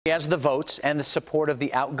He has the votes and the support of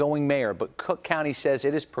the outgoing mayor, but Cook County says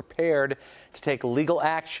it is prepared to take legal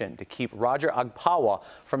action to keep Roger Agpawa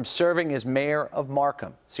from serving as mayor of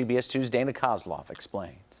Markham. CBS 2's Dana Kozlov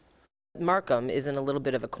explains. Markham is in a little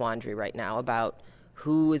bit of a quandary right now about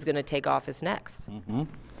who is going to take office next.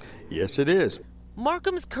 Yes, it is.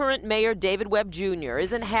 Markham's current mayor, David Webb Jr.,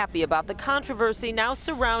 isn't happy about the controversy now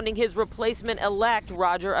surrounding his replacement-elect,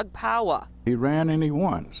 Roger Agpawa. He ran and he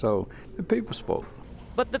won, so the people spoke.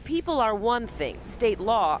 But the people are one thing, state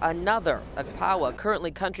law another. Agpawa,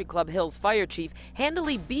 currently Country Club Hills fire chief,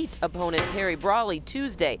 handily beat opponent Perry Brawley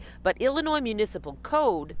Tuesday, but Illinois municipal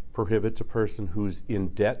code prohibits a person who's in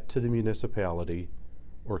debt to the municipality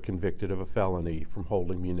or convicted of a felony from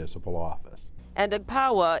holding municipal office. And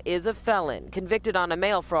Agpawa is a felon, convicted on a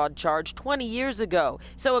mail fraud charge 20 years ago.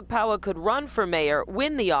 So Agpawa could run for mayor,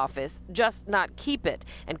 win the office, just not keep it.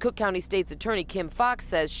 And Cook County State's Attorney Kim Fox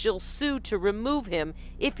says she'll sue to remove him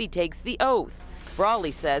if he takes the oath.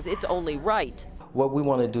 Brawley says it's only right. What we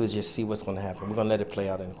want to do is just see what's going to happen. We're going to let it play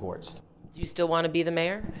out in the courts. Do you still want to be the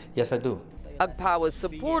mayor? Yes, I do. Agpawa's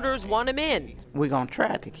supporters want him in. We're going to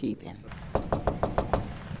try to keep him.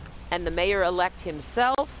 And the mayor-elect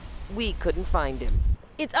himself, we couldn't find him.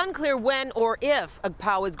 It's unclear when or if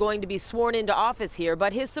Agpawa is going to be sworn into office here,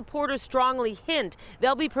 but his supporters strongly hint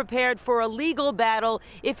they'll be prepared for a legal battle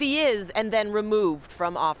if he is and then removed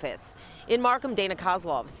from office. In Markham, Dana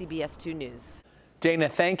Kozlov, CBS 2 News. Dana,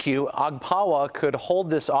 thank you. Agpawa could hold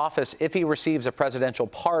this office if he receives a presidential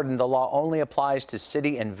pardon. The law only applies to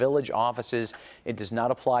city and village offices. It does not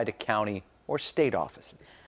apply to county or state offices.